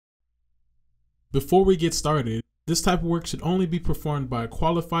Before we get started, this type of work should only be performed by a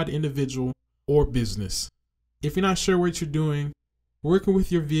qualified individual or business. If you're not sure what you're doing, working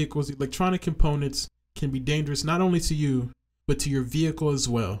with your vehicle's electronic components can be dangerous not only to you, but to your vehicle as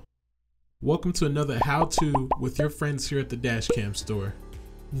well. Welcome to another how-to with your friends here at the Dashcam store.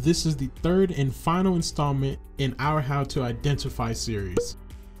 This is the third and final installment in our How to Identify series.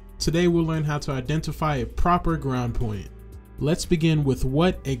 Today we'll learn how to identify a proper ground point. Let's begin with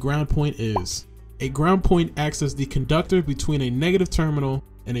what a ground point is. A ground point acts as the conductor between a negative terminal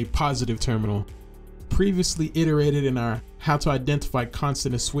and a positive terminal. Previously iterated in our How to Identify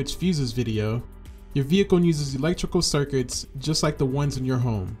Constant and Switch Fuses video, your vehicle uses electrical circuits just like the ones in your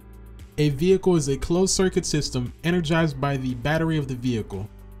home. A vehicle is a closed circuit system energized by the battery of the vehicle.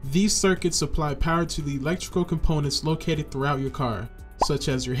 These circuits supply power to the electrical components located throughout your car, such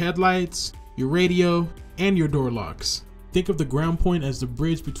as your headlights, your radio, and your door locks. Think of the ground point as the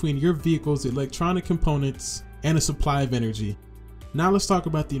bridge between your vehicle's electronic components and a supply of energy. Now let's talk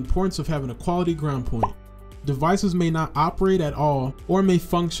about the importance of having a quality ground point. Devices may not operate at all or may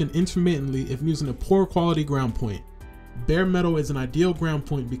function intermittently if using a poor quality ground point. Bare metal is an ideal ground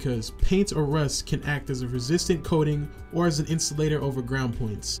point because paint or rust can act as a resistant coating or as an insulator over ground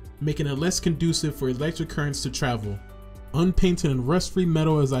points, making it less conducive for electric currents to travel. Unpainted and rust-free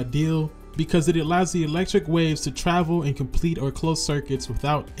metal is ideal because it allows the electric waves to travel in complete or closed circuits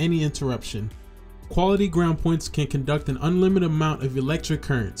without any interruption. Quality ground points can conduct an unlimited amount of electric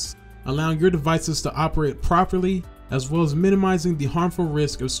currents, allowing your devices to operate properly as well as minimizing the harmful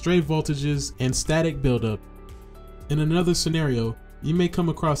risk of stray voltages and static buildup. In another scenario, you may come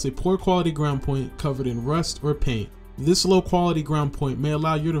across a poor quality ground point covered in rust or paint. This low quality ground point may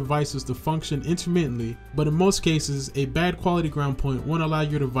allow your devices to function intermittently, but in most cases, a bad quality ground point won't allow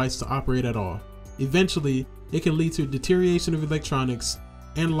your device to operate at all. Eventually, it can lead to deterioration of electronics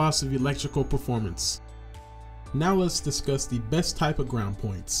and loss of electrical performance. Now let's discuss the best type of ground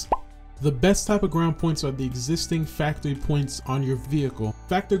points. The best type of ground points are the existing factory points on your vehicle.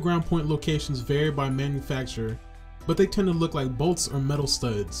 Factory ground point locations vary by manufacturer, but they tend to look like bolts or metal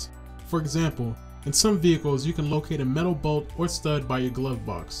studs. For example, in some vehicles, you can locate a metal bolt or stud by your glove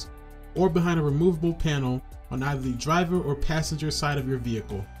box, or behind a removable panel on either the driver or passenger side of your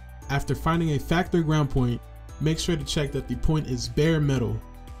vehicle. After finding a factory ground point, make sure to check that the point is bare metal.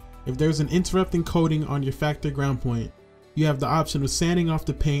 If there's an interrupting coating on your factory ground point, you have the option of sanding off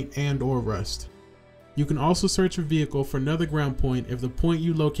the paint and/or rust. You can also search your vehicle for another ground point if the point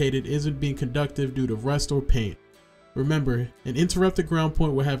you located isn't being conductive due to rust or paint. Remember, an interrupted ground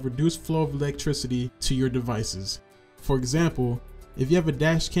point will have reduced flow of electricity to your devices. For example, if you have a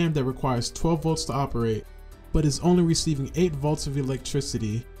dash cam that requires 12 volts to operate, but is only receiving 8 volts of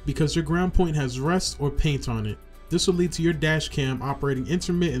electricity because your ground point has rust or paint on it, this will lead to your dash cam operating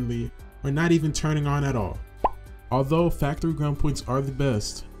intermittently or not even turning on at all. Although factory ground points are the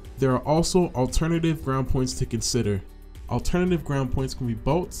best, there are also alternative ground points to consider. Alternative ground points can be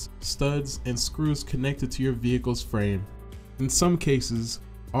bolts, studs, and screws connected to your vehicle's frame. In some cases,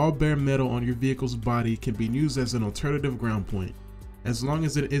 all bare metal on your vehicle's body can be used as an alternative ground point, as long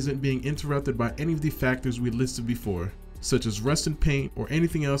as it isn't being interrupted by any of the factors we listed before, such as rust and paint or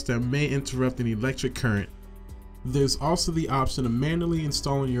anything else that may interrupt an electric current. There's also the option of manually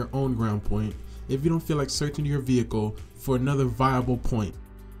installing your own ground point if you don't feel like searching your vehicle for another viable point.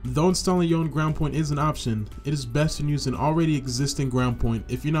 Though installing your own ground point is an option, it is best to use an already existing ground point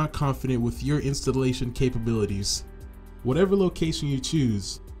if you're not confident with your installation capabilities. Whatever location you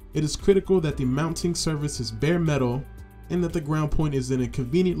choose, it is critical that the mounting surface is bare metal and that the ground point is in a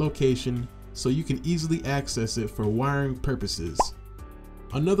convenient location so you can easily access it for wiring purposes.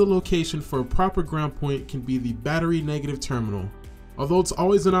 Another location for a proper ground point can be the battery negative terminal. Although it's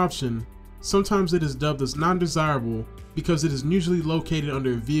always an option, sometimes it is dubbed as non-desirable because it is usually located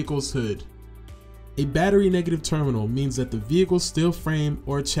under a vehicle's hood. A battery negative terminal means that the vehicle's steel frame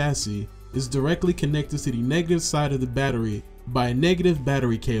or chassis is directly connected to the negative side of the battery by a negative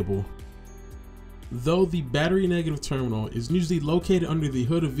battery cable. Though the battery negative terminal is usually located under the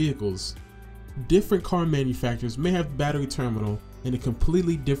hood of vehicles, different car manufacturers may have the battery terminal in a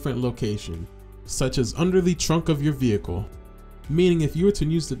completely different location, such as under the trunk of your vehicle. Meaning if you were to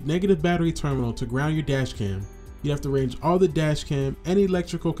use the negative battery terminal to ground your dash cam, you'd have to arrange all the dash cam and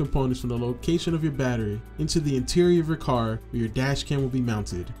electrical components from the location of your battery into the interior of your car where your dash cam will be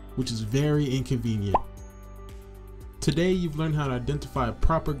mounted, which is very inconvenient. Today you've learned how to identify a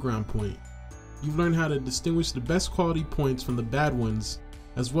proper ground point. You've learned how to distinguish the best quality points from the bad ones,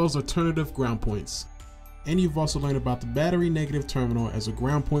 as well as alternative ground points. And you've also learned about the battery negative terminal as a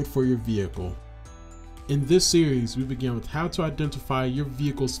ground point for your vehicle. In this series, we begin with how to identify your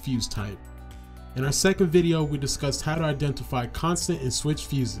vehicle's fuse type. In our second video, we discussed how to identify constant and switch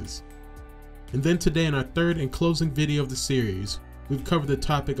fuses. And then today, in our third and closing video of the series, we've covered the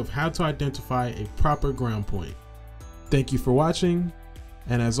topic of how to identify a proper ground point. Thank you for watching,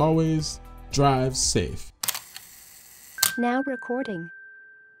 and as always, drive safe. Now recording.